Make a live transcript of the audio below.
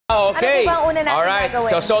Okay. Ano po ba ang una natin Alright,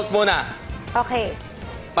 gagawin? so salt muna. Okay.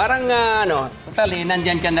 Parang total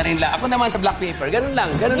nandyan ka na rin lang. Ako naman sa black pepper, ganun lang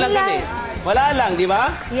Yun yan eh. Wala lang, di ba?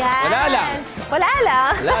 Yan. Wala lang. Wala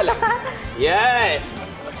lang. Wala lang. Yes.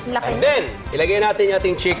 Laki. And then, ilagay natin yung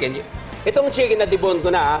ating chicken. Itong chicken na debone ko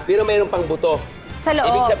na, pero mayroon pang buto. Sa loob.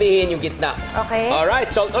 Ibig sabihin yung gitna. Okay. Alright,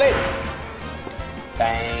 salt ulit.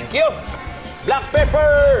 Thank you. Black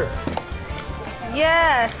pepper.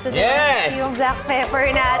 Yes. So Yes. yung black pepper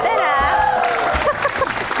natin, ha?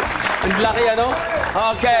 Ang laki ano?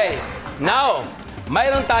 Okay. Now,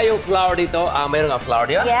 mayroon tayong flour dito. Mayroon nga flour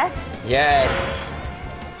dito? Yes. Yes.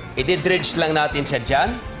 I-dredge lang natin siya dyan.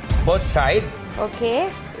 Both side.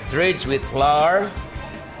 Okay. Dredge with flour.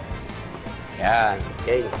 Yan.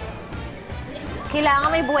 Okay.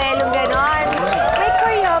 Kailangan may buwelong ganon. May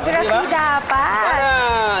choreography Diba?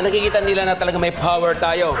 dapat. Nakikita nila na talaga may power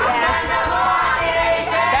tayo. Yes.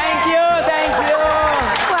 Thank you! Thank you!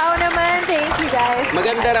 Wow naman. Thank you, guys.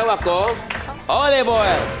 Maganda raw ako. Olive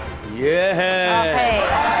oil. Yeah! Okay.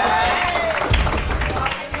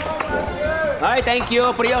 Ay, thank you.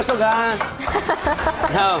 Priyosog, ha?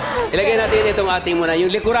 Now, ilagay natin itong ating muna.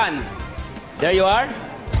 Yung likuran. There you are.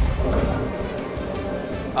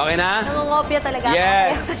 Okay na? Nangungopia talaga ako.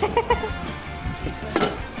 Yes.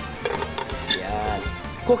 Yan.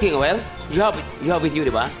 Cooking oil. You have with you,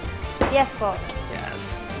 di ba? Yes po.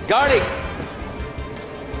 Yes. Garlic.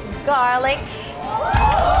 Garlic.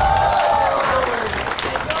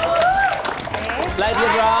 Okay. Slightly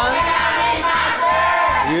brown.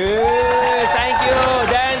 Yes. Thank you.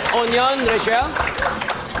 Then, onion, Rachelle.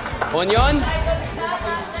 Onion.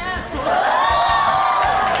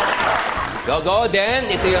 Go.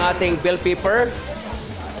 Then, ito yung ating bell pepper.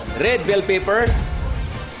 Red bell pepper.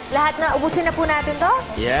 Lahat na, ubusin na po natin to?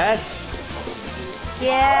 Yes.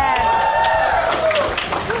 Yes.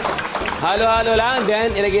 Halo-halo lang.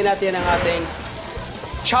 Then, ilagay natin ang ating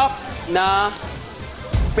chopped na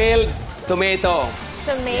peeled tomato.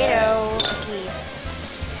 Tomato. Yes. Okay.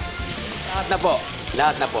 Lahat na po.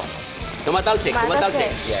 Lahat na po. Tumatalsik.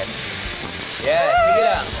 Tumatalsik. Yes. Yes. Sige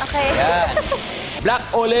lang. Okay. Yan. Black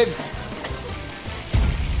olives.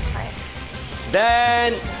 Okay.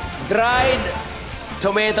 Then, dried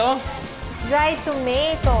tomato. Dried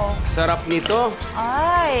tomato. Sarap nito.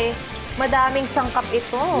 Ay, madaming sangkap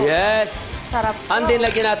ito. Yes. Sarap to. And then,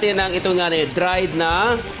 lagyan natin ng itong dried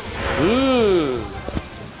na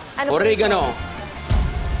Ano po oregano. ito?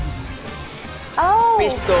 Oh.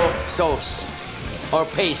 Pesto sauce. Or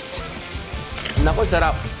paste. Naku,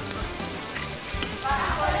 sarap.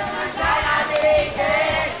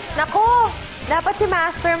 Naku, dapat si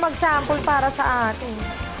Master mag-sample para sa atin.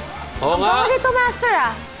 Oo Ang nga. bango nito, Master,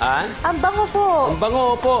 ah. Ah? Ang bango po. Ang bango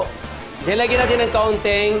po. Then, lagyan natin ng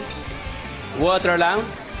kaunting water lang.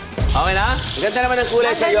 Okay na? Ang ganda naman ng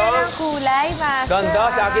kulay Ang sa'yo. ganda ng kulay, Master. Ganda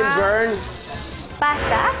sa akin, ah. burn.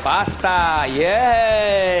 Pasta? Pasta.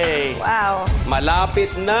 Yay! Wow.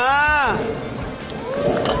 Malapit na.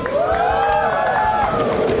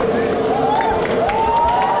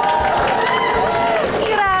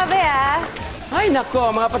 Grabe, ah. Ay,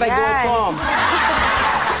 nako, mga patay Yan. gutom.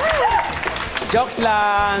 Jokes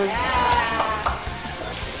lang.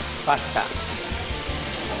 Pasta.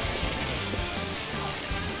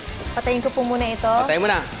 Patayin ko po muna ito. Patay mo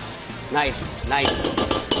na. Nice, nice.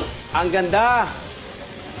 Ang ganda.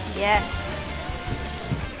 Yes.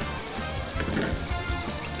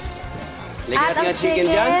 Lagyan natin ang chicken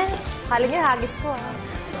dyan. Kala nyo, hagis ko, ah.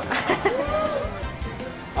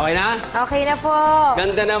 Okay na? Okay na po.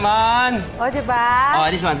 Ganda naman. O, diba? Oh,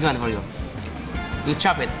 this one for you. You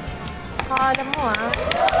chop it. Kala mo, ah.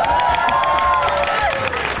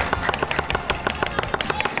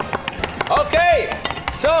 Okay.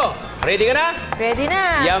 So, ready ka na? Ready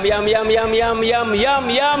na. Yum, yum, yum, yum, yum, yum, yum,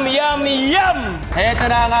 yum, yum, yum! Ito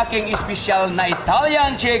na ang aking espesyal na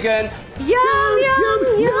Italian chicken. Yum, yum,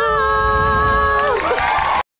 yum!